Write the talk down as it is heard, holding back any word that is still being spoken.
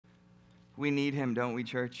We need him, don't we,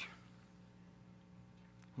 church?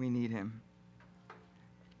 We need him.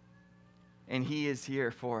 And he is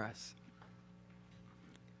here for us.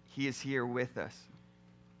 He is here with us.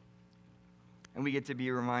 And we get to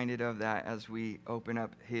be reminded of that as we open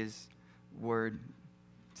up his word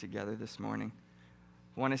together this morning.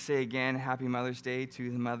 I want to say again, Happy Mother's Day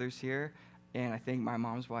to the mothers here. And I think my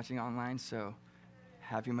mom's watching online, so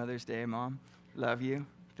Happy Mother's Day, Mom. Love you.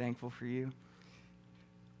 Thankful for you.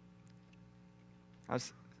 I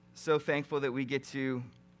was so thankful that we get to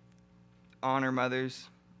honor mothers.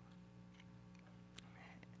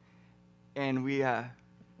 And we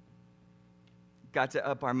got to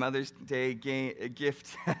up our Mother's Day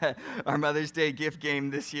gift game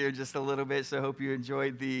this year just a little bit. So I hope you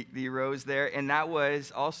enjoyed the rose there. And that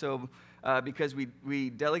was also because we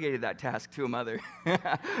delegated that task to a mother.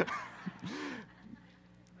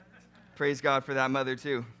 Praise God for that mother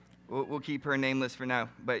too. We'll keep her nameless for now,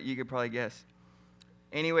 but you could probably guess.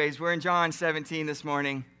 Anyways, we're in John 17 this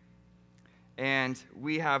morning, and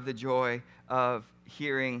we have the joy of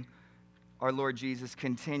hearing our Lord Jesus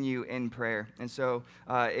continue in prayer. And so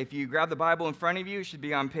if you grab the Bible in front of you, it should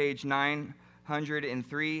be on page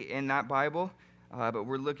 903 in that Bible. But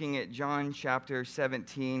we're looking at John chapter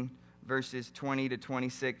 17, verses 20 to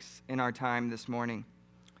 26 in our time this morning.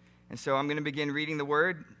 And so I'm going to begin reading the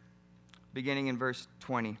word, beginning in verse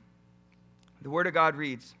 20. The word of God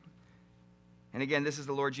reads, and again, this is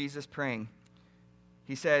the Lord Jesus praying.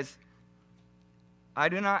 He says, I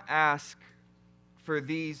do not ask for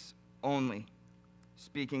these only,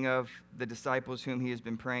 speaking of the disciples whom he has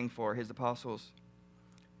been praying for, his apostles.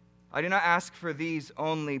 I do not ask for these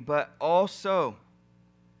only, but also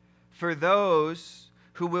for those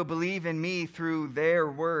who will believe in me through their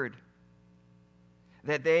word,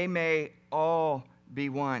 that they may all be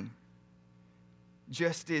one,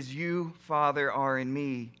 just as you, Father, are in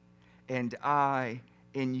me, and I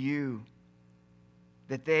in you,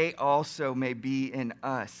 that they also may be in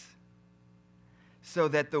us, so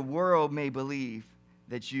that the world may believe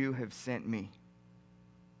that you have sent me.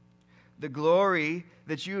 The glory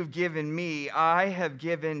that you have given me, I have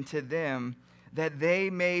given to them, that they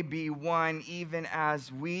may be one even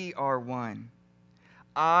as we are one.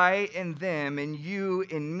 I in them, and you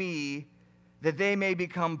in me, that they may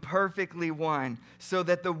become perfectly one, so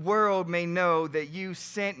that the world may know that you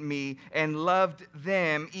sent me and loved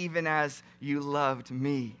them even as you loved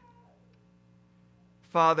me.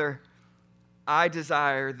 Father, I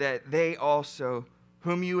desire that they also,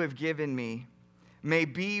 whom you have given me, may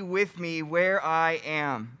be with me where I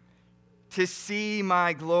am, to see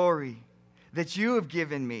my glory that you have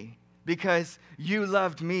given me, because you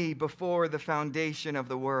loved me before the foundation of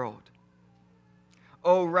the world.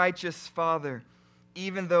 O righteous Father,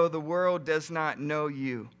 even though the world does not know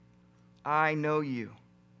you, I know you,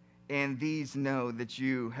 and these know that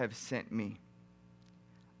you have sent me.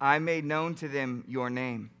 I made known to them your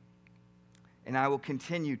name, and I will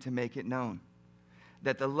continue to make it known,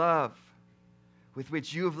 that the love with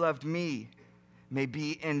which you have loved me may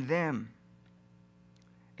be in them,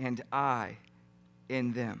 and I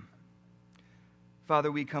in them.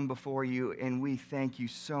 Father, we come before you, and we thank you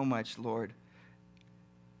so much, Lord,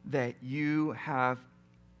 that you have,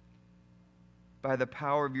 by the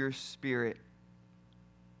power of your Spirit,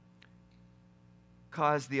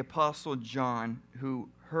 caused the Apostle John, who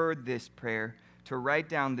heard this prayer, to write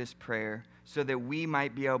down this prayer so that we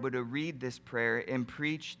might be able to read this prayer and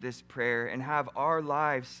preach this prayer and have our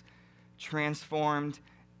lives transformed,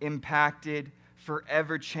 impacted,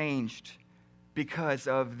 forever changed because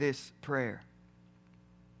of this prayer.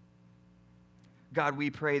 God, we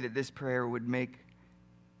pray that this prayer would make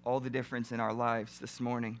all the difference in our lives this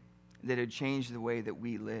morning, that it would change the way that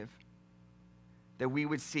we live, that we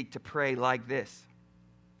would seek to pray like this,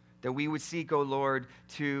 that we would seek, O Lord,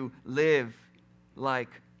 to live like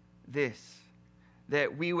this,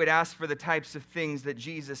 that we would ask for the types of things that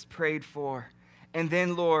Jesus prayed for. And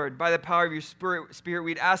then, Lord, by the power of your Spirit,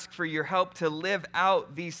 we'd ask for your help to live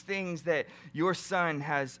out these things that your Son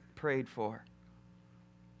has prayed for.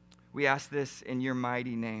 We ask this in your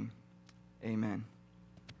mighty name. Amen.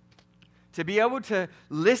 To be able to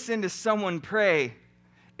listen to someone pray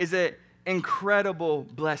is an incredible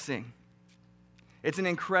blessing. It's an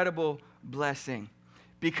incredible blessing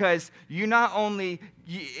because you not only,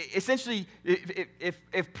 essentially,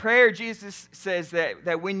 if prayer, Jesus says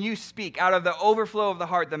that when you speak, out of the overflow of the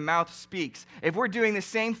heart, the mouth speaks. If we're doing the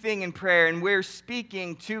same thing in prayer and we're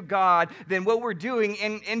speaking to God, then what we're doing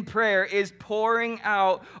in prayer is pouring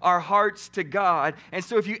out our hearts to God. And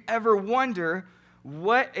so if you ever wonder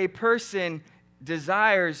what a person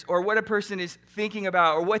desires or what a person is thinking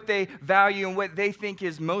about or what they value and what they think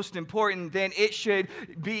is most important, then it should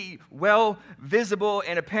be well visible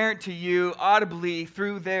and apparent to you audibly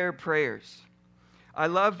through their prayers. I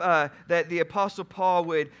love that the Apostle Paul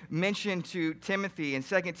would mention to Timothy in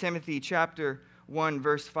 2 Timothy chapter 1,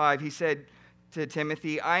 verse 5, he said to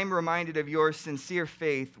Timothy, I am reminded of your sincere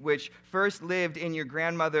faith, which first lived in your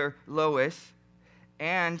grandmother Lois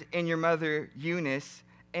and in your mother Eunice,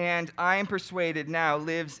 and I am persuaded now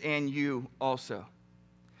lives in you also.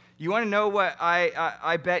 You want to know what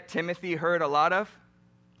I bet Timothy heard a lot of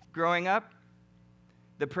growing up?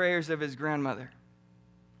 The prayers of his grandmother.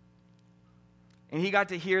 And he got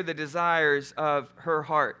to hear the desires of her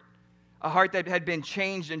heart, a heart that had been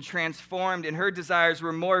changed and transformed, and her desires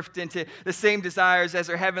were morphed into the same desires as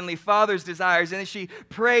her heavenly Father's desires. And then she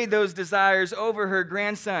prayed those desires over her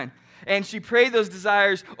grandson. And she prayed those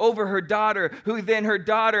desires over her daughter, who then her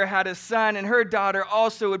daughter had a son, and her daughter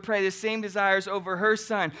also would pray the same desires over her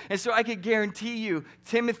son. And so I could guarantee you,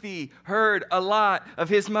 Timothy heard a lot of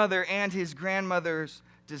his mother and his grandmother's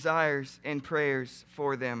desires and prayers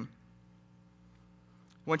for them.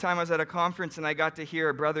 One time I was at a conference and I got to hear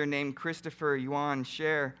a brother named Christopher Yuan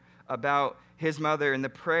share about his mother and the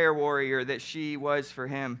prayer warrior that she was for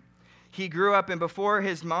him. He grew up, and before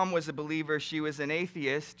his mom was a believer, she was an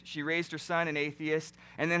atheist. She raised her son an atheist,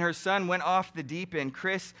 and then her son went off the deep end.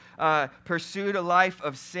 Chris pursued a life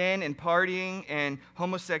of sin and partying and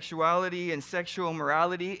homosexuality and sexual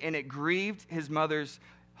immorality, and it grieved his mother's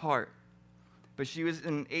heart. But she was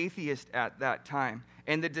an atheist at that time,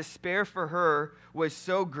 and the despair for her was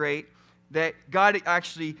so great that God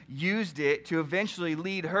actually used it to eventually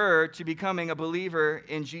lead her to becoming a believer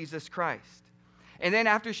in Jesus Christ. And then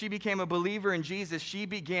after she became a believer in Jesus, she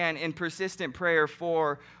began in persistent prayer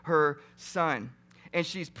for her son. And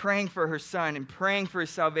she's praying for her son and praying for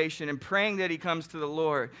his salvation and praying that he comes to the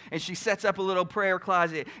Lord. And she sets up a little prayer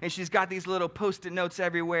closet, and she's got these little Post-it notes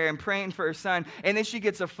everywhere and praying for her son. And then she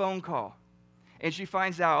gets a phone call, and she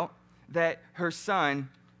finds out that her son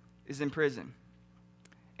is in prison.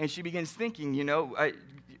 And she begins thinking,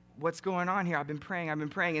 what's going on here? I've been praying.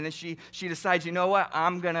 And then she decides, you know what?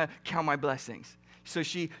 I'm going to count my blessings. So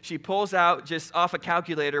she pulls out just off a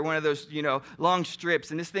calculator, one of those, long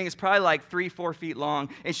strips. And this thing is probably like 3-4 feet long.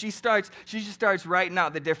 And she just starts writing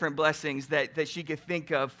out the different blessings that she could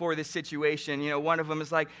think of for this situation. One of them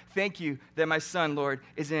is like, thank you that my son, Lord,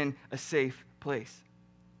 is in a safe place.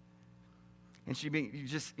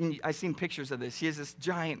 And I've seen pictures of this. She has this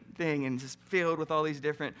giant thing and just filled with all these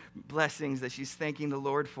different blessings that she's thanking the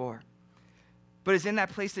Lord for. But it's in that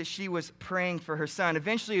place that she was praying for her son.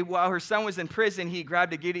 Eventually, while her son was in prison, he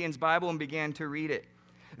grabbed a Gideon's Bible and began to read it.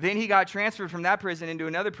 Then he got transferred from that prison into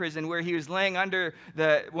another prison where he was laying under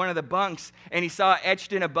one of the bunks, and he saw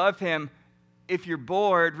etched in above him, if you're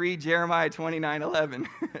bored, read Jeremiah 29:11.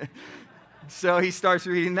 So he starts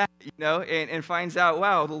reading that, and finds out,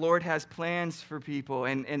 wow, the Lord has plans for people.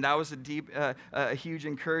 And that was a huge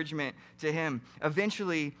encouragement to him.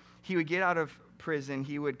 Eventually, he would get out of prison.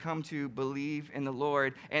 He would come to believe in the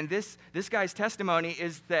Lord. And this guy's testimony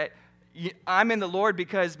is that I'm in the Lord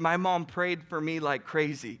because my mom prayed for me like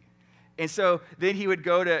crazy. And so then he'd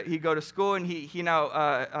go to school, and he now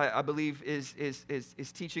I believe is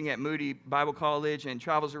teaching at Moody Bible College and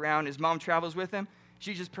travels around. His mom travels with him.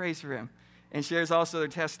 She just prays for him and shares also their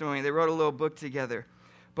testimony. They wrote a little book together.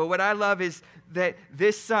 But what I love is that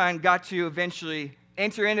this son got to eventually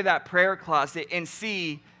enter into that prayer closet and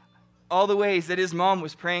see all the ways that his mom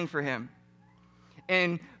was praying for him.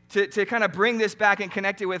 And to kind of bring this back and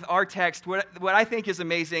connect it with our text, what I think is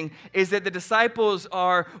amazing is that the disciples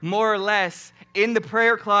are more or less in the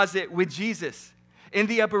prayer closet with Jesus, in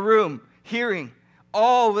the upper room, hearing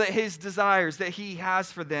all that his desires that he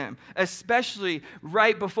has for them, especially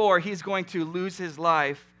right before he's going to lose his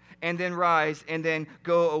life and then rise and then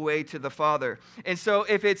go away to the Father. And so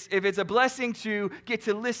if it's a blessing to get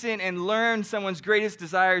to listen and learn someone's greatest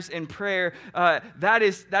desires in prayer, that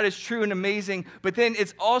is true and amazing. But then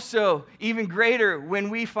it's also even greater when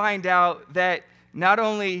we find out that not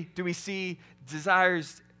only do we see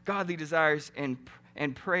desires, godly desires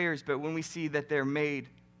and prayers, but when we see that they're made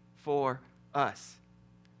for us,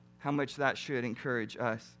 how much that should encourage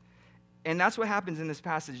us. And that's what happens in this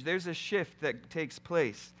passage. There's a shift that takes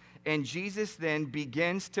place. And Jesus then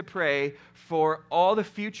begins to pray for all the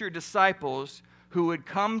future disciples who would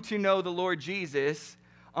come to know the Lord Jesus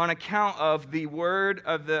on account of the word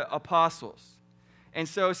of the apostles. And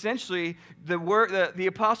so essentially, the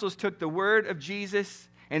apostles took the word of Jesus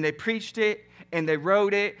and they preached it, and they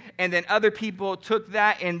wrote it, and then other people took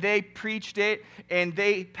that and they preached it, and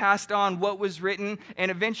they passed on what was written, and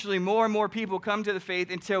eventually more and more people come to the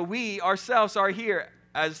faith until we ourselves are here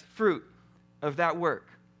as fruit of that work.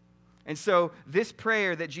 And so this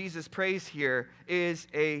prayer that Jesus prays here is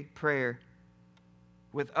a prayer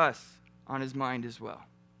with us on his mind as well.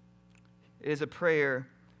 It is a prayer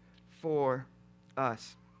for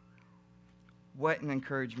us. What an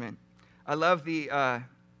encouragement. I love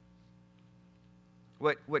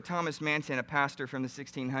what Thomas Manton, a pastor from the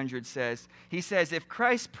 1600s, says. He says, if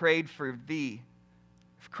Christ prayed for thee,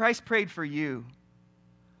 if Christ prayed for you,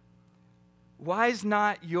 why is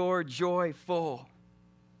not your joy full?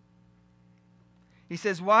 He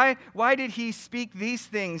says, why did he speak these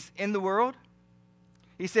things in the world?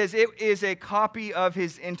 He says, it is a copy of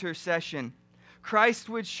his intercession. Christ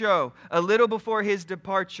would show a little before his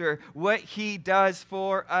departure what he does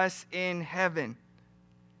for us in heaven.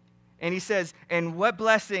 And he says, and what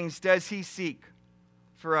blessings does he seek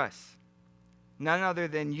for us? None other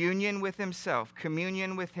than union with himself,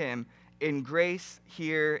 communion with him in grace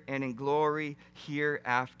here and in glory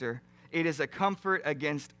hereafter. It is a comfort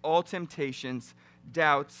against all temptations,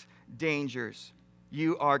 doubts, dangers.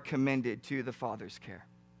 You are commended to the Father's care.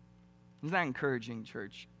 Isn't that encouraging,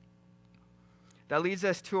 church? That leads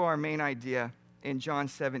us to our main idea in John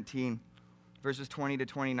 17, verses 20 to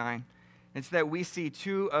 29. It's that we see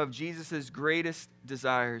two of Jesus' greatest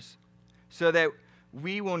desires so that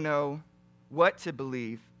we will know what to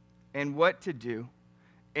believe and what to do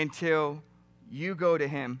until you go to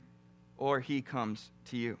him or he comes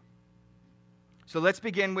to you. So let's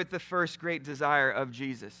begin with the first great desire of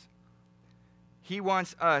Jesus. He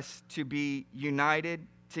wants us to be united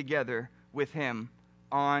together with him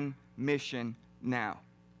on mission now.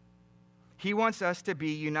 He wants us to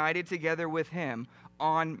be united together with him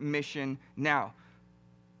on mission now.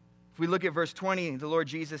 If we look at verse 20, the Lord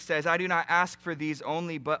Jesus says, I do not ask for these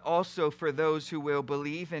only, but also for those who will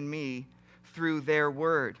believe in me through their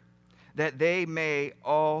word, that they may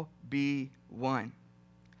all be one.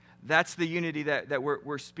 That's the unity that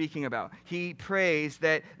we're speaking about. He prays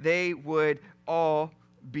that they would all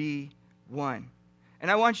be one. And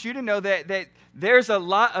I want you to know that there's a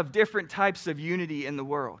lot of different types of unity in the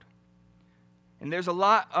world. And there's a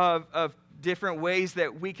lot of different ways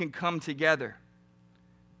that we can come together.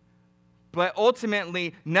 But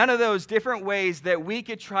ultimately, none of those different ways that we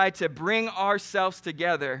could try to bring ourselves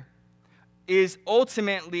together is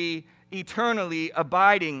ultimately, eternally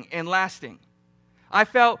abiding and lasting. I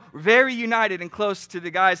felt very united and close to the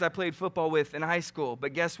guys I played football with in high school.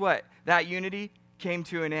 But guess what? That unity came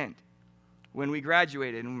to an end when we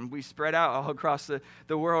graduated and when we spread out all across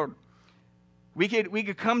the world. We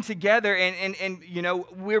could come together and you know,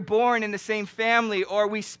 we're born in the same family, or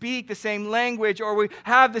we speak the same language, or we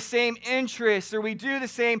have the same interests, or we do the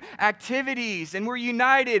same activities, and we're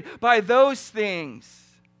united by those things.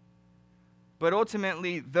 But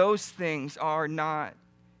ultimately, those things are not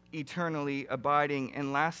eternally abiding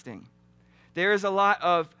and lasting. There is a lot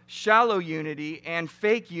of shallow unity and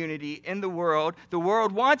fake unity in the world. The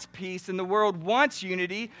world wants peace and the world wants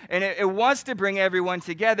unity, and it wants to bring everyone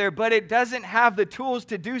together, but it doesn't have the tools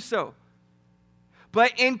to do so.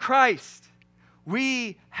 But in Christ,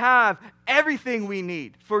 we have everything we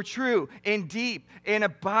need for true and deep and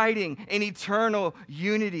abiding and eternal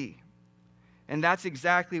unity. And that's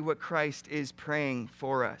exactly what Christ is praying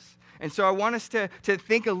for us. And so I want us to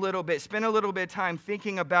think a little bit, spend a little bit of time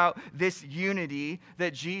thinking about this unity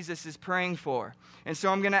that Jesus is praying for. And so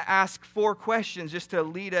I'm going to ask 4 questions just to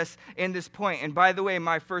lead us in this point. And by the way,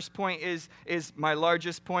 my first point is my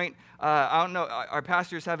largest point. I don't know, our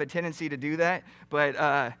pastors have a tendency to do that,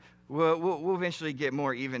 but we'll eventually get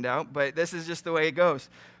more evened out. But this is just the way it goes.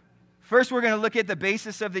 First, we're going to look at the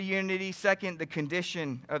basis of the unity. Second, the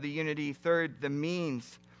condition of the unity. Third, the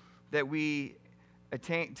means that we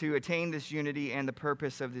attain this unity and the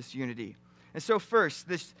purpose of this unity. And so first,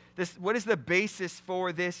 this what is the basis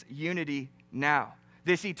for this unity now?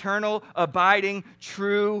 This eternal, abiding,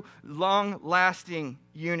 true, long-lasting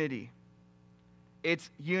unity. It's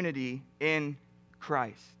unity in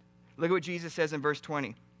Christ. Look at what Jesus says in verse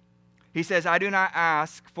 20. He says, I do not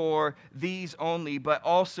ask for these only, but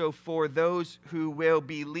also for those who will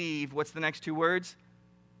believe. What's the next 2 words?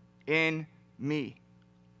 In me.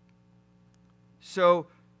 So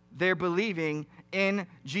they're believing in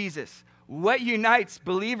Jesus. What unites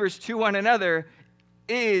believers to one another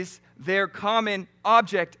is their common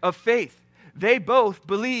object of faith. They both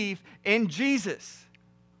believe in Jesus.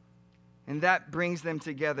 And that brings them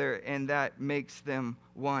together and that makes them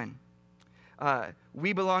one.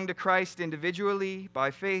 We belong to Christ individually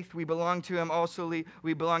by faith. We belong to him also.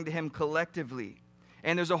 We belong to him collectively.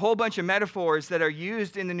 And there's a whole bunch of metaphors that are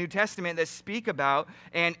used in the New Testament that speak about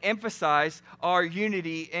and emphasize our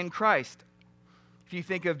unity in Christ. If you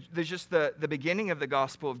think of just the beginning of the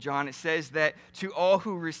Gospel of John, it says that to all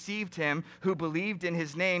who received him, who believed in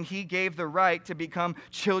his name, he gave the right to become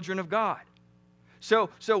children of God. So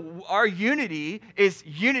our unity is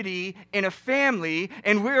unity in a family,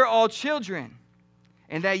 and we're all children.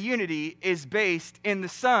 And that unity is based in the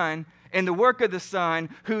Son and the work of the Son,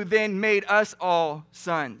 who then made us all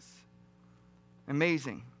sons.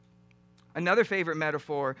 Amazing. Another favorite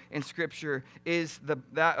metaphor in Scripture is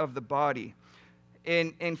that of the body.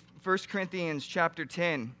 In 1 Corinthians chapter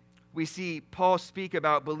 10, we see Paul speak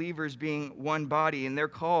about believers being one body, and they're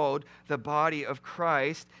called the body of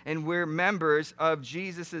Christ, and we're members of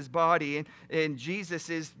Jesus' body, and Jesus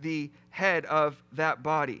is the head of that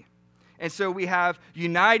body. And so we have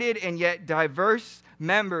united and yet diverse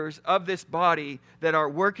members of this body that are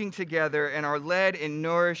working together and are led and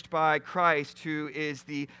nourished by Christ, who is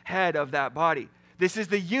the head of that body. This is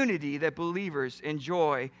the unity that believers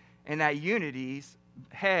enjoy, and that unity's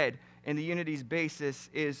head and the unity's basis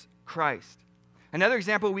is Christ. Another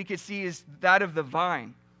example we could see is that of the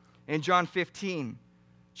vine. In John 15,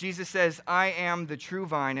 Jesus says, "I am the true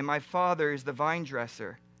vine, and my Father is the vine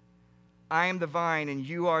dresser. I am the vine, and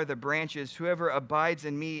you are the branches. Whoever abides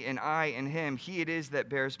in me, and I in him, he it is that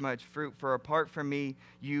bears much fruit. For apart from me,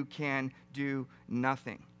 you can do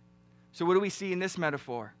nothing." So what do we see in this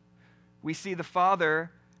metaphor? We see the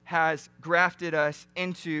Father has grafted us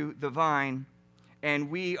into the vine, and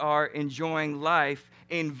we are enjoying life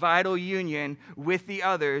in vital union with the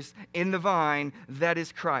others in the vine that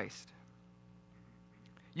is Christ.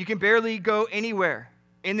 You can barely go anywhere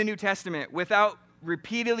in the New Testament without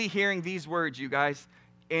repeatedly hearing these words, you guys: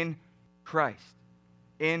 in Christ,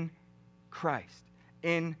 in Christ,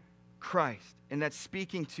 in Christ. And that's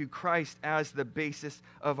speaking to Christ as the basis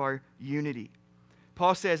of our unity.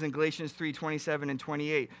 Paul says in Galatians 3:27 and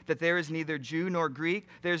 28 that there is neither Jew nor Greek,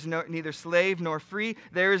 there's neither slave nor free,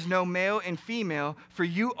 there is no male and female, for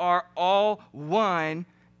you are all one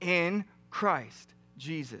in Christ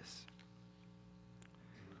Jesus.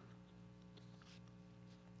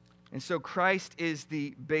 And so Christ is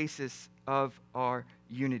the basis of our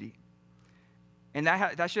unity. And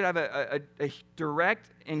that should have a direct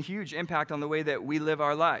and huge impact on the way that we live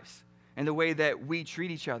our lives and the way that we treat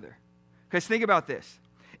each other. Because think about this.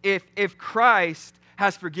 If Christ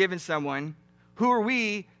has forgiven someone, who are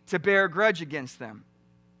we to bear a grudge against them?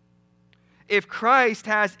 If Christ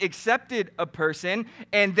has accepted a person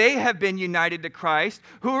and they have been united to Christ,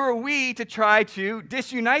 who are we to try to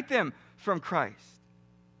disunite them from Christ?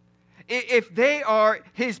 If they are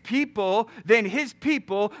his people, then his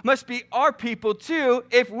people must be our people too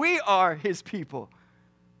if we are his people.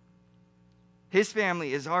 His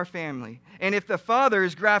family is our family. And if the Father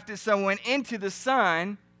has grafted someone into the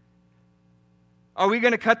Son, are we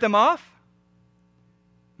going to cut them off?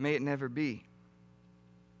 May it never be.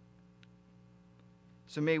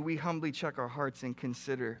 So may we humbly check our hearts and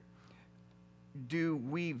consider, do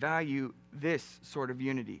we value this sort of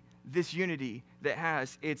unity? This unity that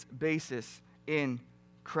has its basis in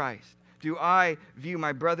Christ. Do I view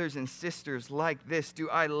my brothers and sisters like this? Do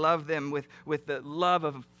I love them with the love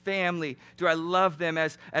of a family? Do I love them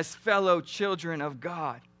as fellow children of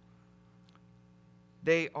God?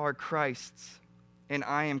 They are Christ's, and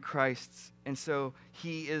I am Christ's, and so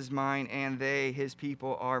he is mine, and they, his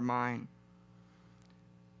people, are mine.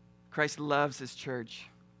 Christ loves his church,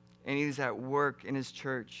 and he is at work in his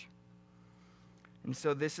church. And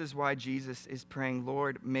so this is why Jesus is praying,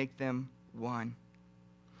 Lord, make them one.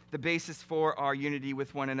 The basis for our unity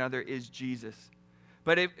with one another is Jesus.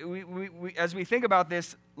 But as we think about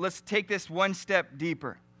this, let's take this one step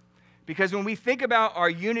deeper. Because when we think about our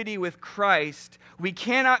unity with Christ, we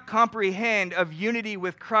cannot comprehend of unity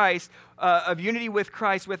with Christ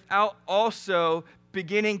without also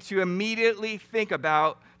beginning to immediately think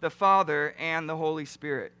about the Father and the Holy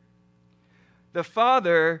Spirit. The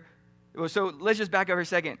Father. So let's just back up for a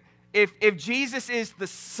second. If Jesus is the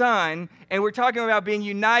Son, and we're talking about being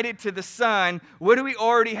united to the Son, what do we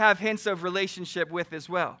already have hints of relationship with as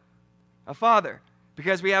well? A Father,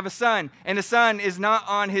 because we have a Son, and the Son is not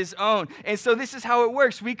on his own. And so this is how it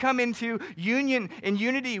works. We come into union and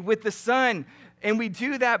unity with the Son, and we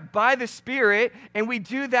do that by the Spirit, and we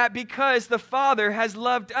do that because the Father has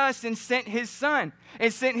loved us and sent his Son,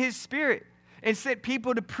 and sent his Spirit, and sent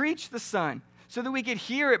people to preach the Son, so that we could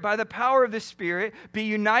hear it by the power of the Spirit, be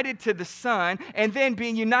united to the Son, and then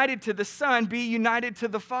being united to the Son, be united to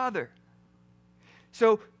the Father.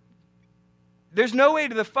 So there's no way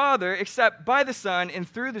to the Father except by the Son and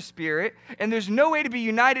through the Spirit. And there's no way to be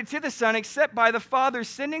united to the Son except by the Father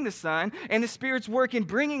sending the Son and the Spirit's work in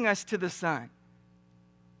bringing us to the Son.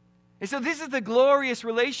 And so this is the glorious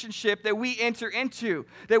relationship that we enter into,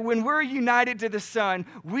 that when we're united to the Son,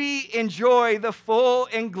 we enjoy the full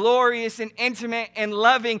and glorious and intimate and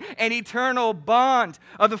loving and eternal bond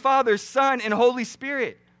of the Father, Son, and Holy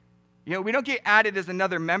Spirit. You know, we don't get added as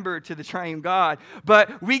another member to the triune God,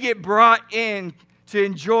 but we get brought in to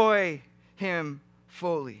enjoy Him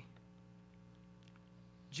fully.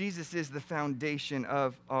 Jesus is the foundation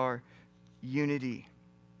of our unity.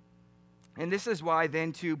 And this is why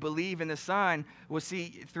then to believe in the Son, we'll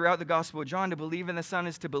see throughout the Gospel of John, to believe in the Son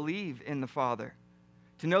is to believe in the Father.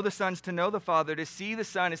 To know the Son is to know the Father. To see the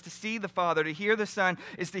Son is to see the Father. To hear the Son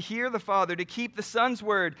is to hear the Father. To keep the Son's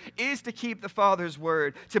word is to keep the Father's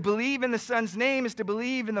word. To believe in the Son's name is to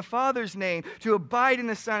believe in the Father's name. To abide in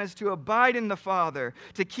the Son is to abide in the Father.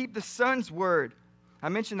 To keep the Son's word. I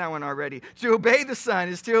mentioned that one already. To obey the Son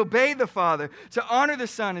is to obey the Father. To honor the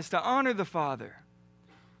Son is to honor the Father.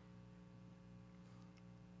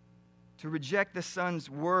 To reject the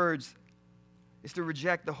Son's words is to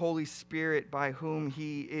reject the Holy Spirit by whom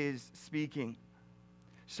He is speaking.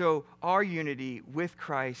 So our unity with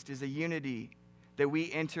Christ is a unity that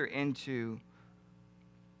we enter into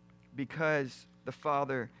because the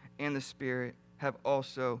Father and the Spirit have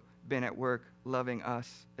also been at work loving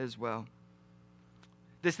us as well.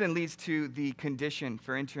 This then leads to the condition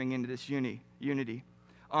for entering into this unity.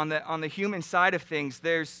 On the human side of things,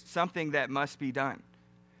 there's something that must be done.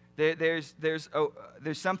 There's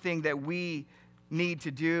something that we need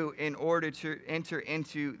to do in order to enter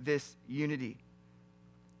into this unity.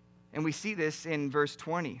 And we see this in verse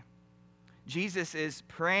 20. Jesus is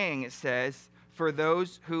praying, it says, for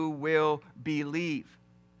those who will believe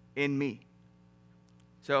in me.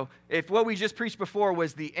 So if what we just preached before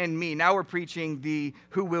was the in me, now we're preaching the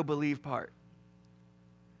who will believe part.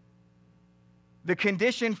 The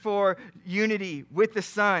condition for unity with the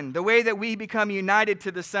Son, the way that we become united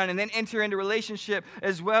to the Son and then enter into relationship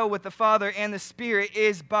as well with the Father and the Spirit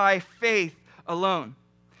is by faith alone.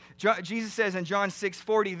 Jesus says in John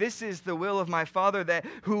 6:40, this is the will of my Father, that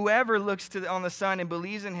whoever looks on the Son and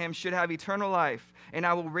believes in Him should have eternal life, and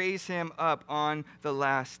I will raise him up on the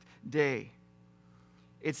last day.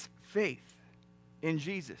 It's faith in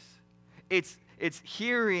Jesus. It's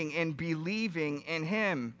hearing and believing in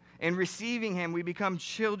Him. And receiving Him, we become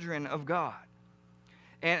children of God.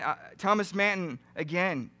 And Thomas Manton,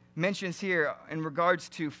 again, mentions here in regards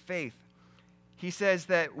to faith. He says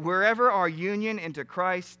that wherever our union into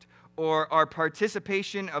Christ or our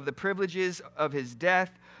participation of the privileges of His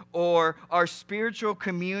death or our spiritual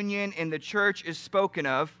communion in the church is spoken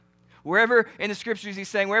of, wherever in the Scriptures he's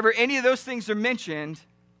saying, wherever any of those things are mentioned,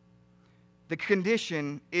 the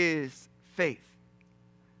condition is faith.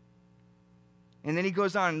 And then he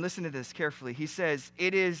goes on, and listen to this carefully. He says,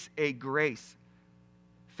 it is a grace.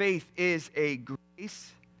 Faith is a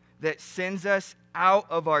grace that sends us out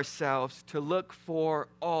of ourselves to look for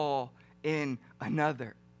all in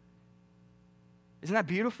another. Isn't that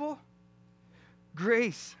beautiful?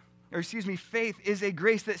 Faith is a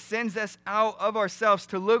grace that sends us out of ourselves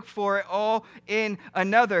to look for it all in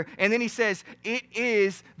another. And then he says, it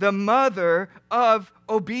is the mother of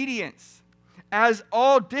obedience. As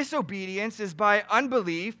all disobedience is by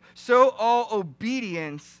unbelief, so all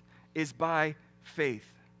obedience is by faith.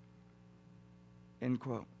 End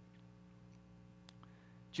quote.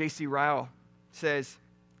 J.C. Ryle says,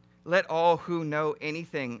 let all who know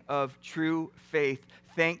anything of true faith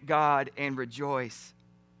thank God and rejoice.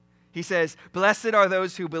 He says, blessed are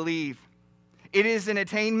those who believe. It is an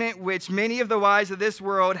attainment which many of the wise of this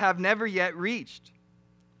world have never yet reached.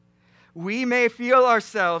 We may feel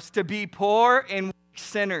ourselves to be poor and weak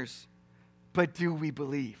sinners, but do we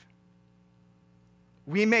believe?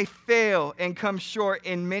 We may fail and come short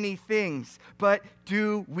in many things, but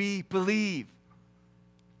do we believe?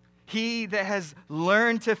 He that has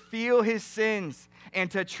learned to feel his sins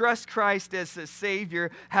and to trust Christ as a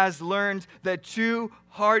Savior has learned the two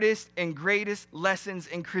hardest and greatest lessons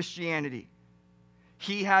in Christianity.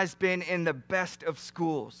 He has been in the best of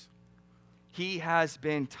schools. He has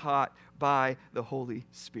been taught by the Holy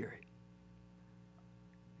Spirit.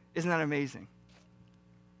 Isn't that amazing?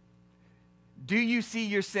 Do you see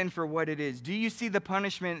your sin for what it is? Do you see the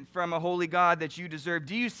punishment from a holy God that you deserve?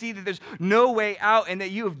 Do you see that there's no way out and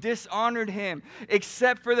that you have dishonored Him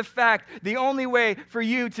except for the fact the only way for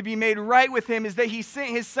you to be made right with Him is that He sent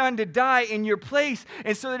His Son to die in your place,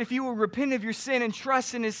 and so that if you will repent of your sin and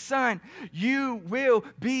trust in His Son, you will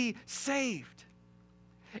be saved.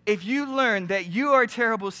 if you learn that you are a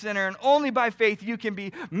terrible sinner and only by faith you can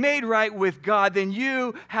be made right with God, then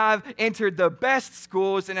you have entered the best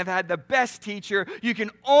schools and have had the best teacher. You can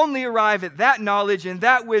only arrive at that knowledge and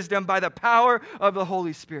that wisdom by the power of the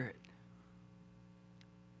Holy Spirit.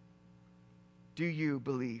 Do you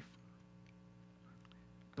believe?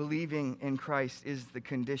 Believing in Christ is the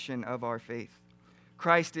condition of our faith.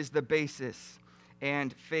 Christ is the basis,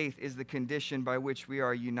 and faith is the condition by which we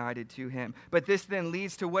are united to him. But this then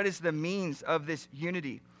leads to what is the means of this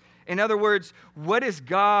unity? In other words, what does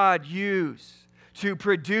God use to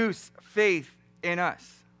produce faith in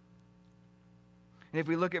us? And if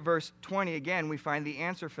we look at verse 20 again, we find the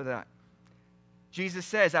answer for that. Jesus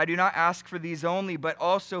says, I do not ask for these only, but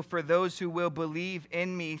also for those who will believe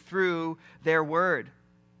in me through their word.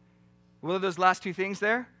 What are those last two things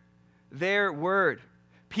there? Their word.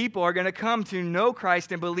 People are going to come to know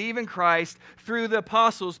Christ and believe in Christ through the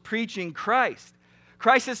apostles preaching Christ.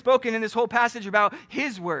 Christ has spoken in this whole passage about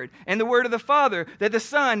his word and the word of the Father that the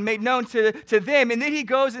Son made known to them. And then he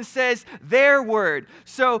goes and says their word.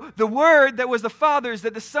 So the word that was the Father's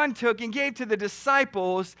that the Son took and gave to the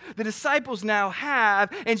disciples now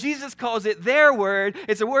have. And Jesus calls it their word.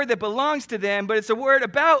 It's a word that belongs to them, but it's a word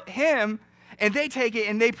about him. And they take it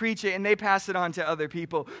and they preach it and they pass it on to other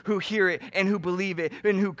people who hear it and who believe it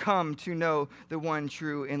and who come to know the one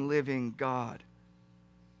true and living God.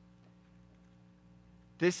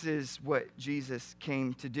 This is what Jesus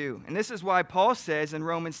came to do. And this is why Paul says in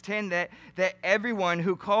Romans 10 that everyone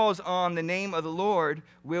who calls on the name of the Lord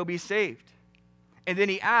will be saved. And then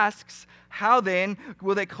he asks, how then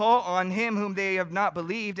will they call on him whom they have not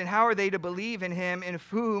believed? And how are they to believe in him in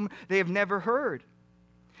whom they have never heard?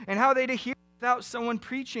 And how are they to hear without someone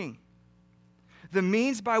preaching? The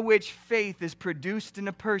means by which faith is produced in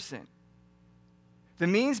a person, the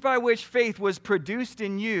means by which faith was produced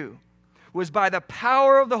in you, was by the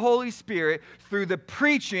power of the Holy Spirit through the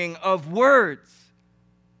preaching of words.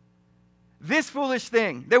 This foolish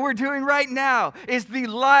thing that we're doing right now is the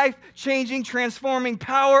life-changing, transforming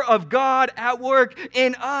power of God at work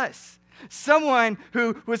in us. Someone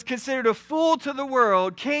who was considered a fool to the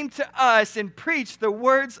world came to us and preached the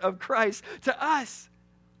words of Christ to us.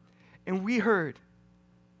 And we heard.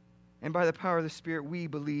 And by the power of the Spirit, we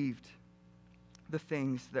believed the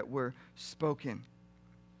things that were spoken.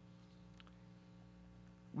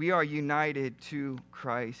 We are united to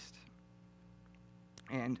Christ.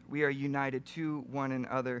 And we are united to one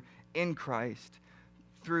another in Christ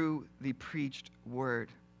through the preached word.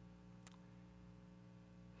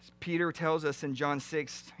 Peter tells us in John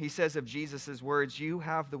 6, he says of Jesus' words, you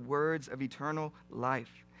have the words of eternal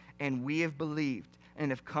life, and we have believed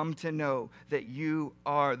and have come to know that you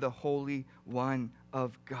are the Holy One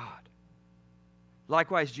of God.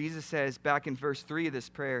 Likewise, Jesus says back in verse 3 of this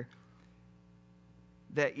prayer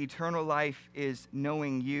that eternal life is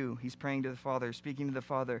knowing you. He's praying to the Father, speaking to the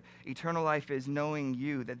Father. Eternal life is knowing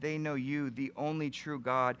you, that they know you, the only true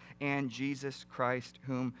God, and Jesus Christ,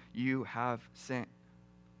 whom you have sent.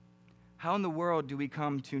 How in the world do we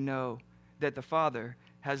come to know that the Father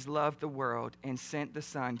has loved the world and sent the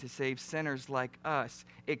Son to save sinners like us,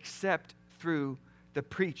 except through the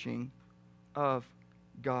preaching of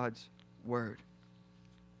God's word?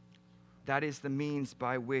 That is the means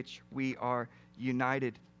by which we are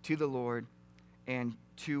united to the Lord and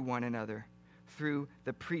to one another through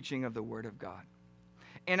the preaching of the word of God.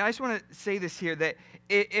 And I just want to say this here, that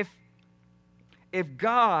if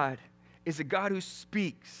God is a God who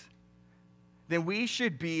speaks, then we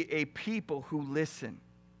should be a people who listen.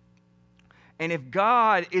 And if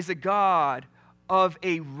God is a God of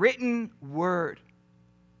a written word,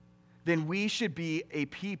 then we should be a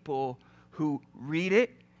people who read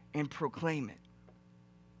it and proclaim it.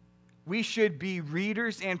 We should be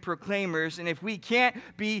readers and proclaimers, and if we can't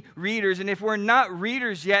be readers, and if we're not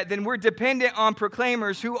readers yet, then we're dependent on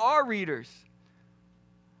proclaimers who are readers.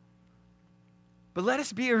 But let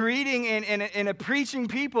us be a reading and a preaching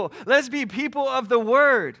people. Let us be people of the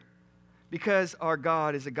word, because our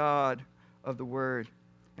God is a God of the word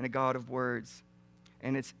and a God of words.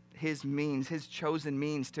 And it's his means, his chosen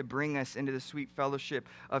means to bring us into the sweet fellowship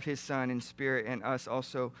of his Son in spirit, and us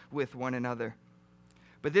also with one another.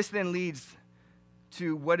 But this then leads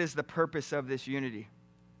to what is the purpose of this unity.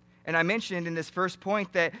 And I mentioned in this first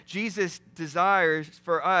point that Jesus' desires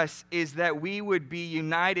for us is that we would be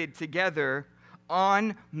united together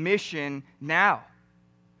on mission now.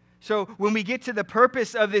 So when we get to the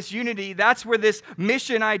purpose of this unity, that's where this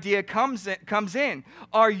mission idea comes in.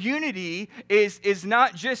 Our unity is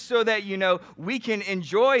not just so that, we can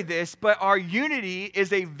enjoy this, but our unity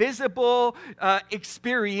is a visible,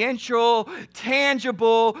 experiential,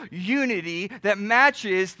 tangible unity that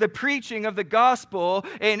matches the preaching of the gospel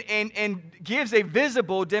and gives a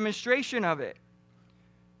visible demonstration of it.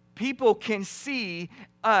 People can see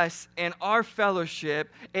us and our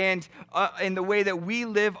fellowship and the way that we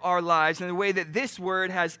live our lives and the way that this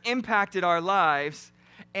word has impacted our lives,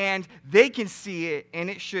 and they can see it,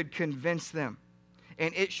 and it should convince them,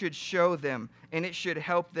 and it should show them, and it should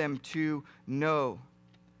help them to know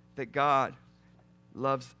that God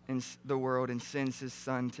loves the world and sends his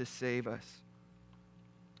Son to save us.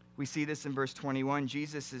 We see this in verse 21.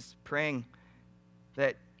 Jesus is praying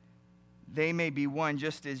that they may be one,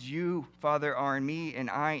 just as you, Father, are in me, and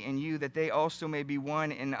I in you, that they also may be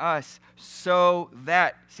one in us, so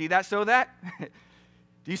that, see that, so that?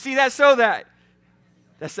 Do you see that, so that?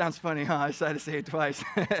 That sounds funny, huh? I decided to say it twice.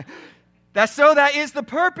 That so that is the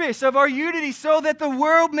purpose of our unity, so that the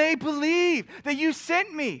world may believe that you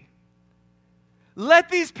sent me. Let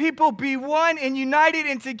these people be one and united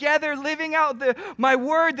and together, living out my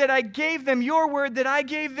word that I gave them, your word that I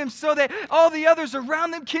gave them, so that all the others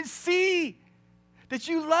around them can see that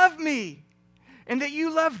you love me and that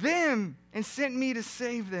you love them and sent me to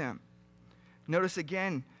save them. Notice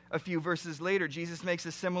again, a few verses later, Jesus makes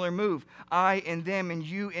a similar move. I and them and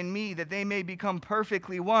you and me, that they may become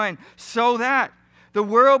perfectly one, so that the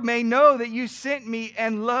world may know that you sent me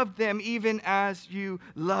and loved them even as you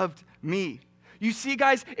loved me. You see,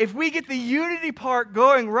 guys, if we get the unity part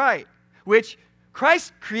going right, which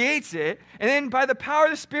Christ creates it, and then by the power of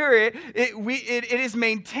the Spirit, it is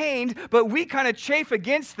maintained, but we kind of chafe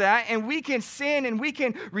against that, and we can sin, and we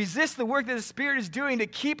can resist the work that the Spirit is doing to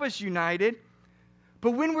keep us united.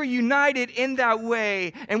 But when we're united in that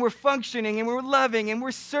way, and we're functioning, and we're loving, and we're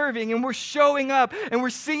serving, and we're showing up, and we're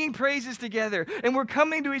singing praises together, and we're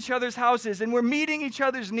coming to each other's houses, and we're meeting each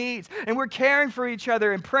other's needs, and we're caring for each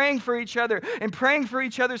other, and praying for each other, and praying for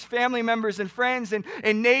each other's family members and friends and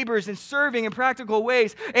neighbors, and serving in practical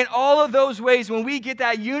ways, in all of those ways, when we get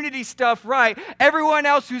that unity stuff right, everyone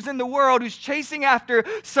else who's in the world who's chasing after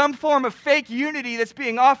some form of fake unity that's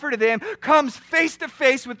being offered to them comes face to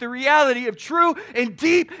face with the reality of true and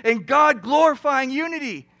deep and God-glorifying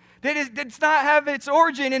unity that's not have its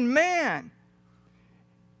origin in man.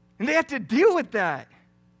 And they have to deal with that.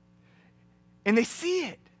 And they see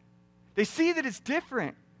it. They see that it's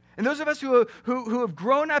different. And those of us who have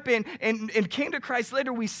grown up and came to Christ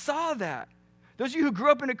later, we saw that. Those of you who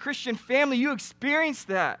grew up in a Christian family, you experienced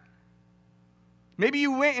that. Maybe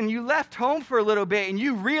you went and you left home for a little bit and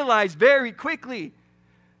you realized very quickly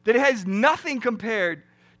that it has nothing compared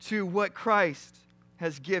to what Christ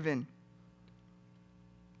has given.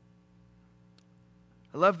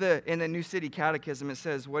 I love in the New City Catechism, it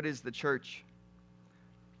says, what is the church?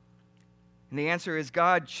 And the answer is,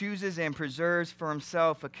 God chooses and preserves for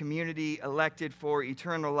himself a community elected for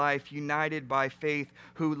eternal life, united by faith,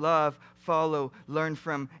 who love, follow, learn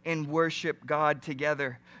from, and worship God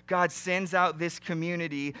together. God sends out this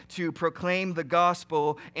community to proclaim the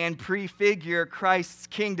gospel and prefigure Christ's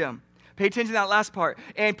kingdom. Pay attention to that last part.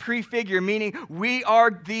 And prefigure, meaning we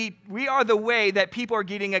are the way that people are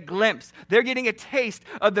getting a glimpse. They're getting a taste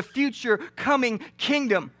of the future coming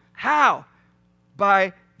kingdom. How?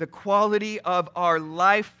 By the quality of our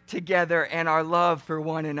life together and our love for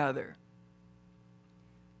one another.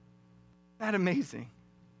 Isn't that amazing?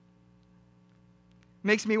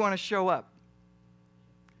 Makes me want to show up.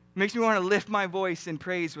 Makes me want to lift my voice in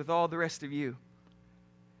praise with all the rest of you.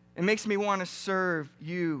 It makes me want to serve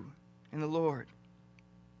you in the Lord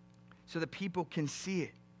so that people can see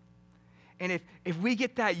it. And if we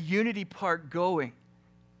get that unity part going,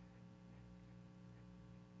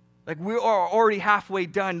 like we are already halfway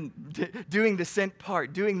done doing the sent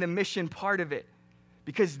part, doing the mission part of it,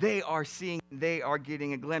 because they are seeing, they are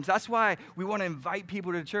getting a glimpse. That's why we want to invite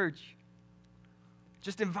people to church.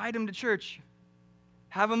 Just invite them to church.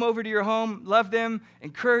 Have them over to your home, love them,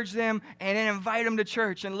 encourage them, and then invite them to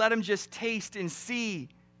church and let them just taste and see.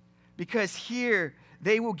 Because here,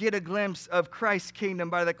 they will get a glimpse of Christ's kingdom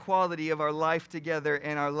by the quality of our life together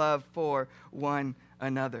and our love for one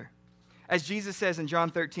another. As Jesus says in John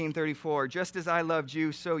 13:34, just as I loved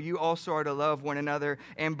you, so you also are to love one another.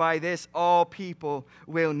 And by this, all people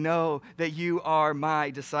will know that you are my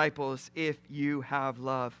disciples if you have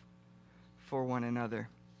love for one another.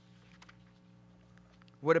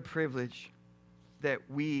 What a privilege that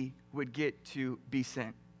we would get to be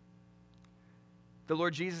sent. The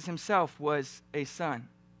Lord Jesus himself was a son,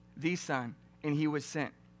 the Son, and he was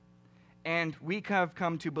sent. and we have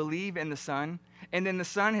come to believe in the Son. And then the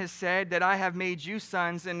Son has said that I have made you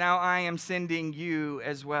sons, and now I am sending you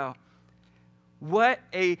as well. What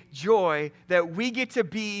a joy that we get to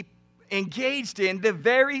be engaged in the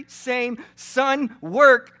very same Son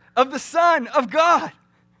work of the Son of God.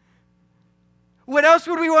 What else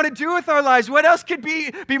would we want to do with our lives? What else could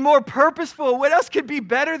be more purposeful? What else could be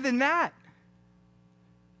better than that?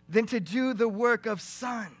 Than to do the work of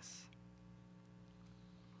sons.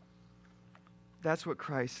 That's what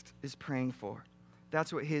Christ is praying for.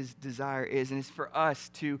 That's what his desire is. And it's for us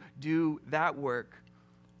to do that work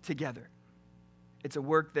together. It's a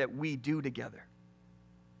work that we do together.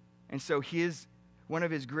 And so one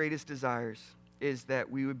of his greatest desires is that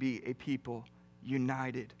we would be a people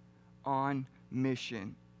united on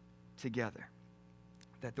mission together,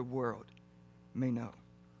 that the world may know.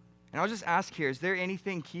 And I'll just ask here, is there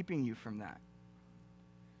anything keeping you from that?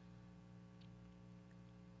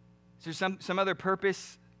 Is there some other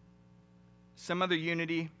purpose, some other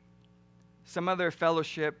unity, some other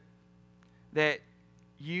fellowship that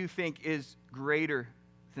you think is greater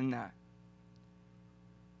than that?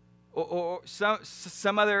 Or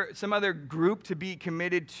some other group to be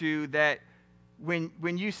committed to that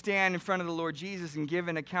when you stand in front of the Lord Jesus and give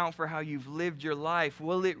an account for how you've lived your life,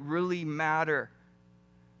 will it really matter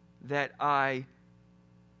that I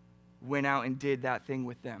went out and did that thing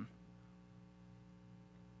with them?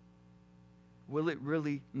 Will it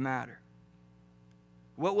really matter?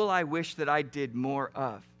 What will I wish that I did more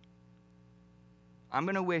of? I'm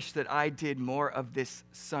going to wish that I did more of this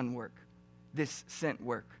son work, this sent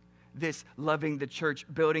work, this loving the church,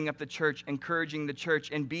 building up the church, encouraging the church,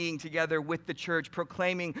 and being together with the church,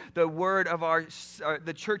 proclaiming the word of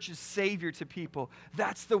the church's Savior to people.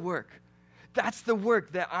 That's the work. That's the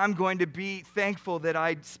work that I'm going to be thankful that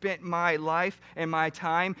I spent my life and my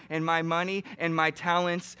time and my money and my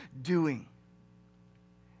talents doing.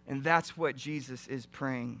 And that's what Jesus is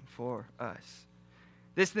praying for us.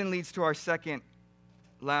 This then leads to our second,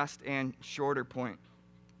 last, and shorter point.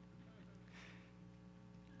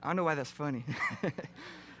 I don't know why that's funny.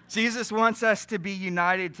 Jesus wants us to be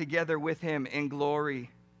united together with him in glory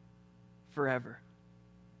forever.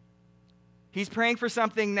 He's praying for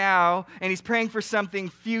something now, and he's praying for something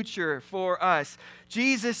future for us.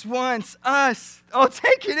 Jesus wants us. Oh,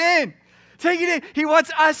 take it in. Take it in. He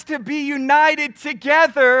wants us to be united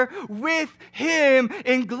together with him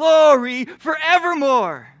in glory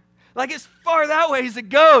forevermore. Like as far that way as it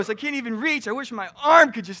goes. I can't even reach. I wish my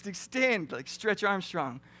arm could just extend, like Stretch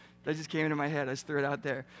Armstrong. That just came into my head. I just threw it out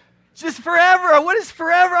there. Just forever. What is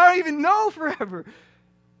forever? I don't even know forever.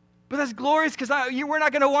 But that's glorious because we're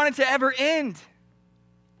not going to want it to ever end.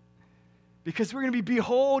 Because we're going to be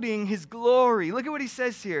beholding his glory. Look at what he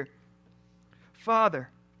says here. Father,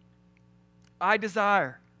 I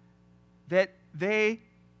desire that they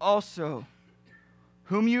also,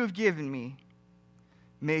 whom you have given me,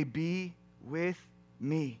 may be with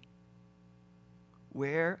me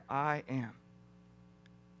where I am,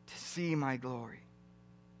 to see my glory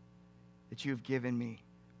that you have given me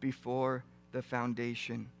before the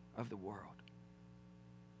foundation of the world.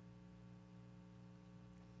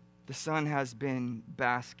 The Son has been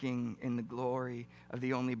basking in the glory of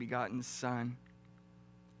the only begotten Son,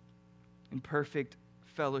 in perfect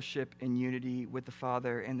fellowship and unity with the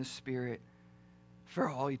Father and the Spirit for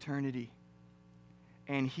all eternity.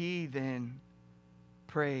 And he then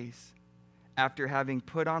prays, after having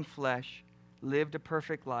put on flesh, lived a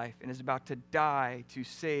perfect life, and is about to die to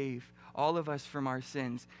save all of us from our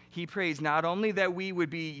sins. He prays not only that we would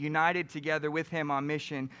be united together with him on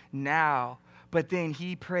mission now, but then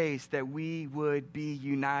he prays that we would be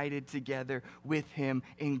united together with him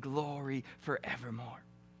in glory forevermore.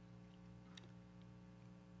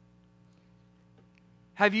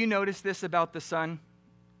 Have you noticed this about the Son?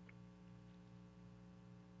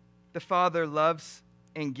 The Father loves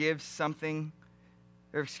and gives something,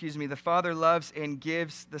 the Father loves and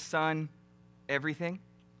gives the Son everything,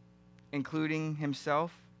 including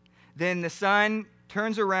himself. Then the Son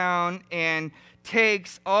turns around and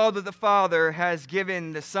takes all that the Father has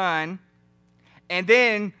given the Son, and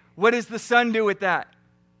then what does the Son do with that?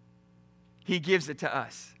 He gives it to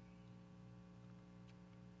us.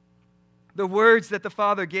 The words that the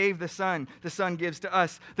Father gave the Son gives to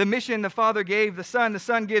us. The mission the Father gave the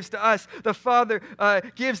Son gives to us. The Father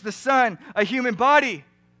gives the Son a human body.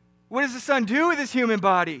 What does the Son do with his human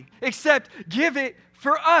body? Except give it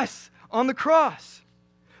for us on the cross.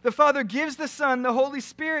 The Father gives the Son the Holy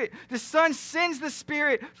Spirit. The Son sends the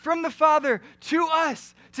Spirit from the Father to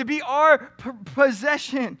us to be our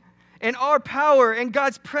possession and our power and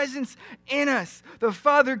God's presence in us. The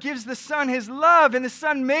Father gives the Son his love, and the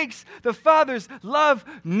Son makes the Father's love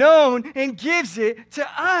known and gives it to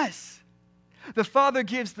us. The Father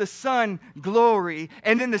gives the Son glory,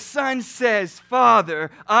 and then the Son says,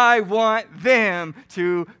 Father, I want them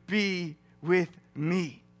to be with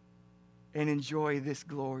me and enjoy this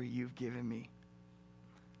glory you've given me.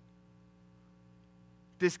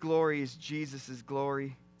 This glory is Jesus'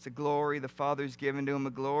 glory. It's a glory the Father's given to him,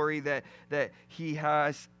 a glory that he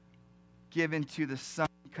has given to the Son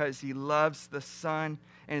because he loves the Son.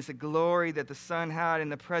 And it's a glory that the Son had in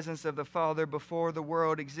the presence of the Father before the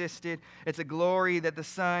world existed. It's a glory that the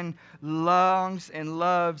Son longs and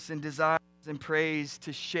loves and desires and prays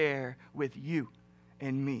to share with you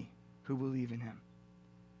and me who believe in him.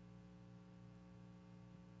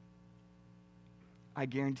 I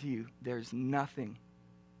guarantee you there's nothing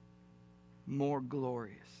more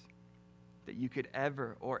glorious that you could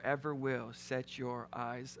ever or ever will set your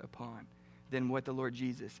eyes upon than what the Lord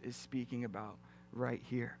Jesus is speaking about right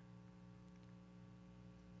here.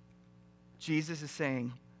 Jesus is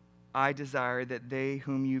saying, I desire that they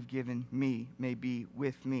whom you've given me may be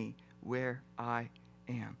with me where I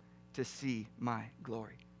am to see my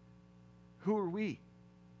glory. Who are we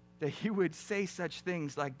that he would say such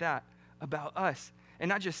things like that about us? And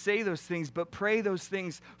not just say those things, but pray those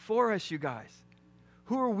things for us, you guys.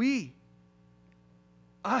 Who are we?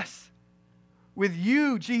 Us. With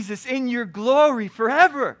you, Jesus, in your glory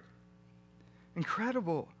forever.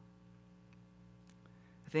 Incredible.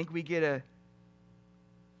 I think we get a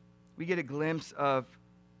glimpse of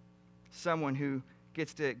someone who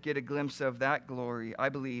gets to get a glimpse of that glory, I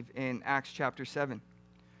believe, in Acts chapter 7.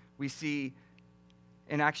 We see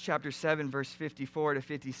in Acts chapter 7, verse 54 to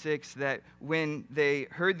 56, that when they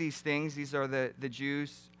heard these things, these are the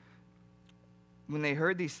Jews, when they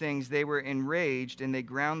heard these things, they were enraged and they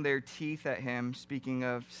ground their teeth at him, speaking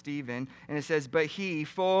of Stephen. And it says, but he,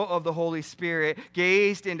 full of the Holy Spirit,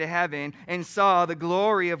 gazed into heaven and saw the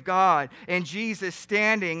glory of God and Jesus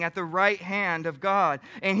standing at the right hand of God.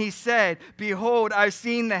 And he said, behold, I've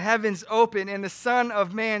seen the heavens open and the Son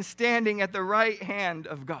of Man standing at the right hand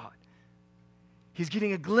of God. He's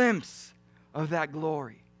getting a glimpse of that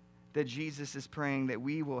glory that Jesus is praying that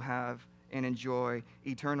we will have and enjoy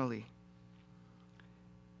eternally.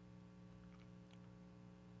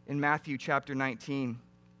 In Matthew chapter 19,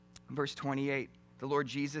 verse 28, the Lord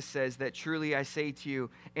Jesus says that truly I say to you,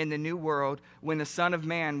 in the new world, when the Son of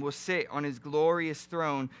Man will sit on his glorious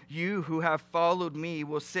throne, you who have followed me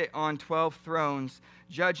will sit on 12 thrones,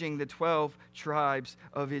 judging the 12 tribes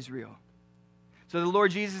of Israel. So the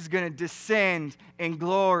Lord Jesus is going to descend in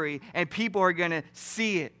glory, and people are going to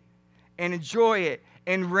see it and enjoy it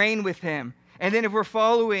and reign with him. And then if we're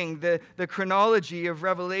following the chronology of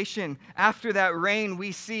Revelation, after that reign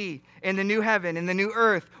we see in the new heaven, in the new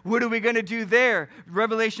earth, what are we going to do there?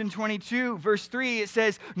 Revelation 22, verse 3, it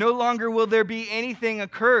says, no longer will there be anything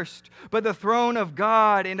accursed, but the throne of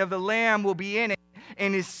God and of the Lamb will be in it,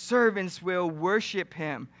 and his servants will worship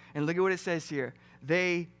him. And look at what it says here.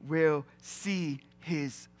 They will see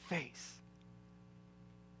his face.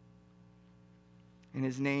 And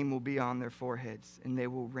his name will be on their foreheads, and they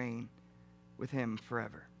will reign with him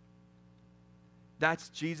forever.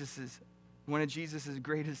 That's one of Jesus'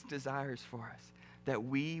 greatest desires for us, that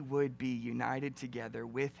we would be united together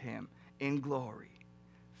with him in glory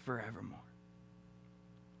forevermore.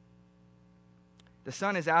 The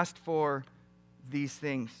Son has asked for these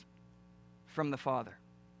things from the Father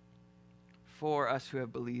for us who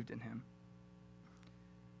have believed in him.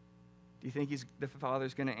 Do you think the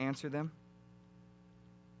Father's going to answer them?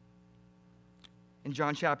 In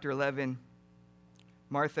John chapter 11,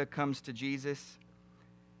 Martha comes to Jesus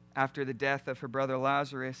after the death of her brother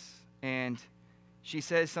Lazarus, and she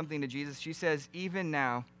says something to Jesus. She says, even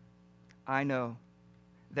now, I know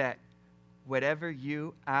that whatever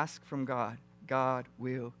you ask from God, God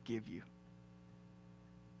will give you.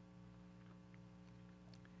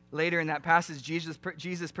 Later in that passage, Jesus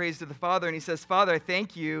prays to the Father, and he says, Father, I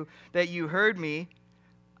thank you that you heard me.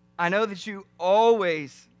 I know that you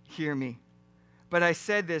always hear me. But I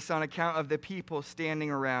said this on account of the people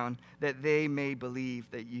standing around, that they may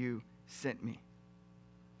believe that you sent me.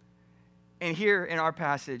 And here in our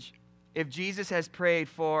passage, if Jesus has prayed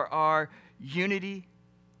for our unity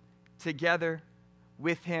together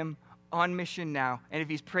with him on mission now, and if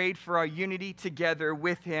he's prayed for our unity together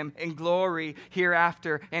with him in glory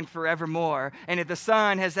hereafter and forevermore, and if the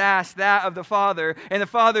Son has asked that of the Father, and the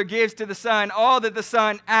Father gives to the Son all that the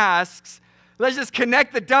Son asks, let's just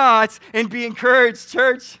connect the dots and be encouraged,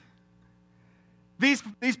 church.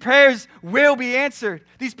 These prayers will be answered.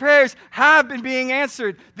 These prayers have been being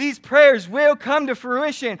answered. These prayers will come to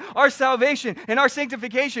fruition. Our salvation and our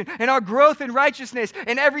sanctification and our growth in righteousness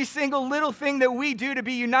and every single little thing that we do to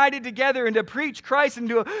be united together and to preach Christ and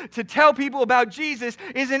to tell people about Jesus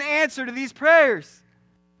is an answer to these prayers.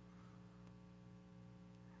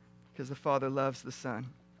 Because the Father loves the Son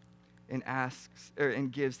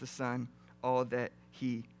and gives the Son all that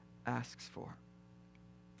he asks for.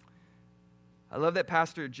 I love that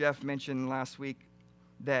Pastor Jeff mentioned last week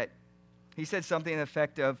that he said something in the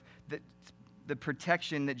effect of that the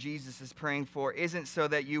protection that Jesus is praying for isn't so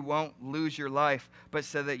that you won't lose your life, but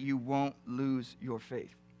so that you won't lose your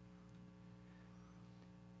faith.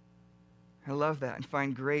 I love that and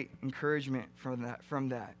find great encouragement from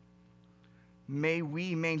that. May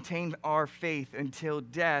we maintain our faith until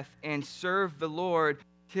death and serve the Lord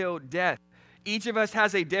till death. Each of us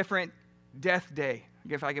has a different death day,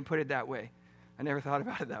 if I can put it that way. I never thought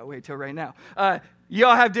about it that way till right now. You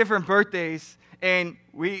all have different birthdays, and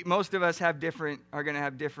most of us are going to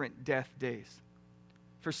have different death days.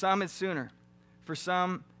 For some, it's sooner. For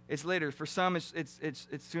some, it's later. For some, it's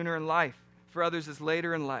sooner in life. For others, it's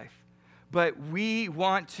later in life. But we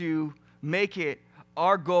want to make it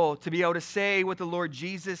our goal to be able to say what the Lord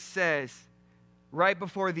Jesus says right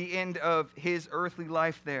before the end of his earthly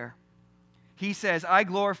life there. He says, I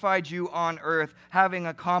glorified you on earth, having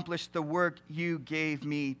accomplished the work you gave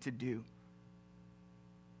me to do.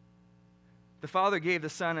 The Father gave the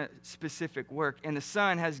Son a specific work, and the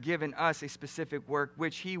Son has given us a specific work,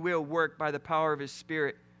 which he will work by the power of his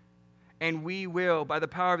Spirit. And we will, by the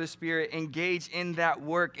power of the Spirit, engage in that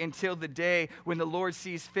work until the day when the Lord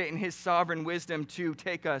sees fit in his sovereign wisdom to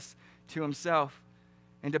take us to himself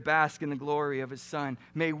and to bask in the glory of his Son.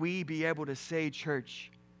 May we be able to say,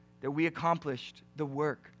 church, that we accomplished the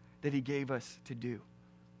work that he gave us to do.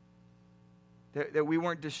 That we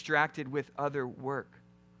weren't distracted with other work.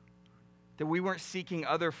 That we weren't seeking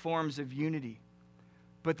other forms of unity.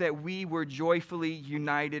 But that we were joyfully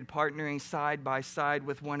united, partnering side by side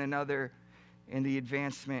with one another in the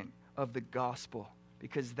advancement of the gospel.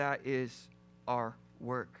 Because that is our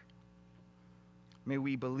work. May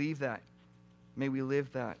we believe that. May we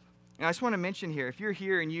live that. And I just want to mention here, if you're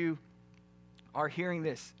here and you are hearing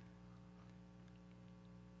this,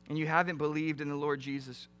 and you haven't believed in the Lord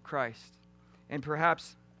Jesus Christ, and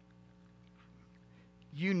perhaps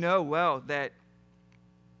you know well that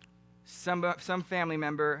some family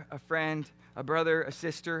member, a friend, a brother, a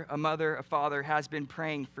sister, a mother, a father has been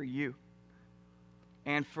praying for you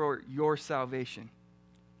and for your salvation.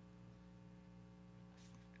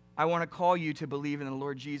 I want to call you to believe in the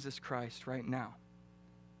Lord Jesus Christ right now.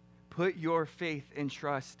 Put your faith and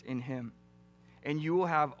trust in him, and you will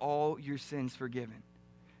have all your sins forgiven.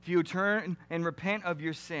 If you turn and repent of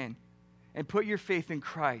your sin and put your faith in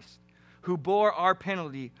Christ, who bore our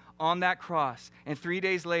penalty on that cross and 3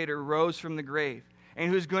 days later rose from the grave, and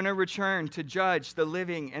who's going to return to judge the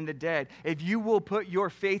living and the dead, if you will put your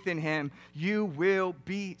faith in him, you will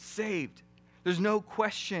be saved. There's no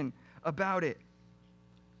question about it.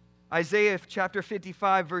 Isaiah chapter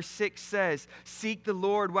 55 verse 6 says, seek the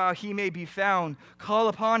Lord while he may be found. Call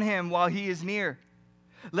upon him while he is near.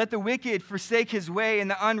 Let the wicked forsake his way and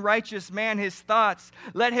the unrighteous man his thoughts.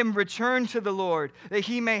 Let him return to the Lord, that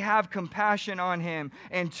he may have compassion on him,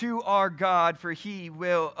 and to our God, for he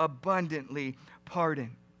will abundantly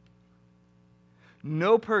pardon.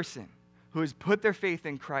 No person who has put their faith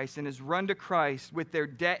in Christ and has run to Christ with their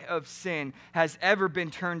debt of sin has ever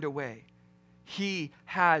been turned away. He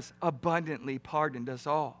has abundantly pardoned us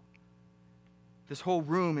all. This whole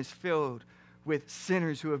room is filled with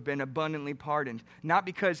sinners who have been abundantly pardoned, not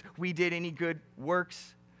because we did any good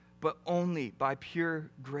works, but only by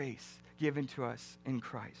pure grace given to us in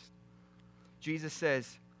Christ. Jesus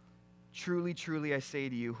says, truly, truly, I say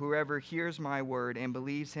to you, whoever hears my word and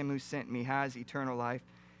believes him who sent me has eternal life.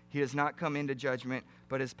 He has not come into judgment,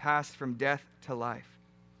 but has passed from death to life.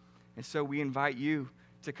 And so we invite you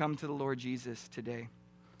to come to the Lord Jesus today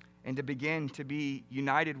and to begin to be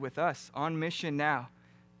united with us on mission now,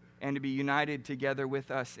 and to be united together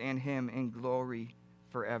with us and him in glory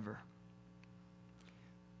forever.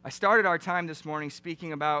 I started our time this morning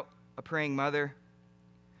speaking about a praying mother.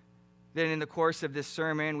 Then in the course of this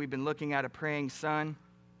sermon, we've been looking at a praying son.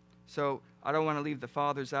 So I don't want to leave the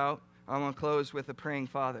fathers out. I want to close with a praying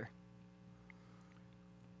father.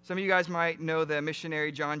 Some of you guys might know the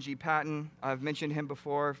missionary John G. Paton. I've mentioned him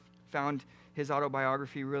before, found his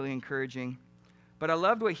autobiography really encouraging. But I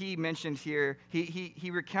loved what he mentioned here.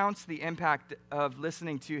 He recounts the impact of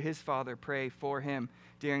listening to his father pray for him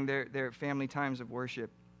during their family times of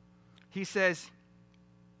worship. He says,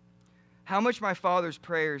 How much my Father's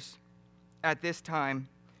prayers at this time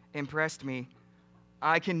impressed me,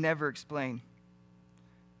 I can never explain,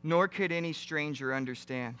 nor could any stranger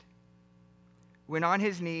understand. When on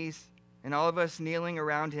his knees, and all of us kneeling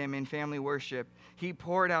around him in family worship, he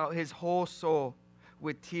poured out his whole soul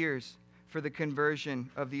with tears for the conversion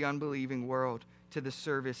of the unbelieving world to the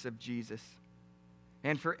service of Jesus,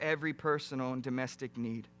 and for every personal and domestic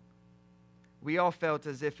need. We all felt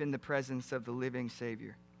as if in the presence of the living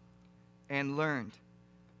Savior, and learned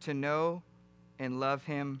to know and love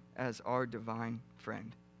him as our divine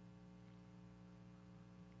friend.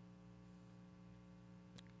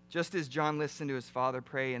 Just as John listened to his Father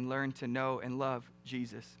pray and learned to know and love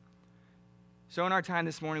Jesus, so in our time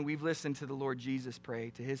this morning, we've listened to the Lord Jesus pray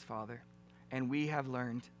to his Father, and we have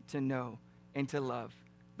learned to know and to love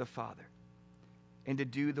the Father, and to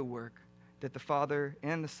do the work that the Father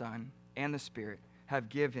and the Son and the Spirit have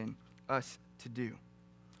given us to do.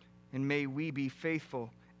 And may we be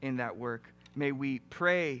faithful in that work. May we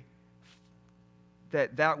pray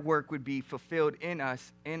that that work would be fulfilled in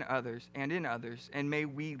us, in others, and may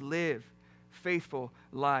we live faithful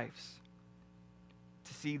lives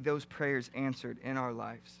to see those prayers answered in our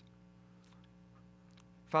lives.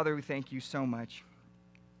 Father, we thank you so much.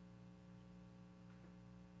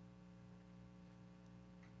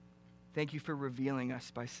 Thank you for revealing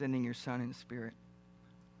us by sending your Son and Spirit.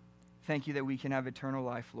 Thank you that we can have eternal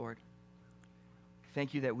life, Lord.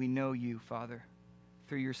 Thank you that we know you, Father,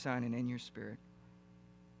 through your Son and in your Spirit.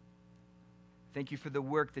 Thank you for the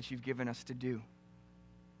work that you've given us to do.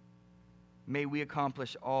 May we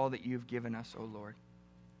accomplish all that you've given us, O Lord.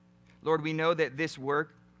 Lord, we know that this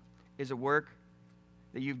work is a work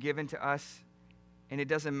that you've given to us, and it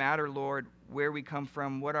doesn't matter, Lord, where we come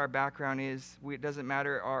from, what our background is. It doesn't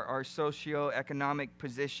matter our socioeconomic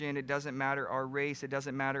position. It doesn't matter our race. It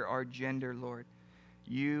doesn't matter our gender, Lord.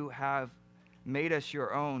 You have made us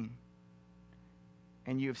your own,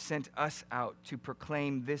 and you have sent us out to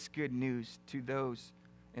proclaim this good news to those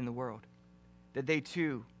in the world, that they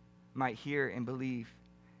too might hear and believe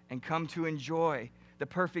and come to enjoy the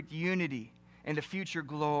perfect unity and the future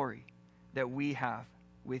glory that we have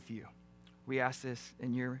with you. We ask this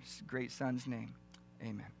in your great Son's name.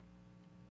 Amen.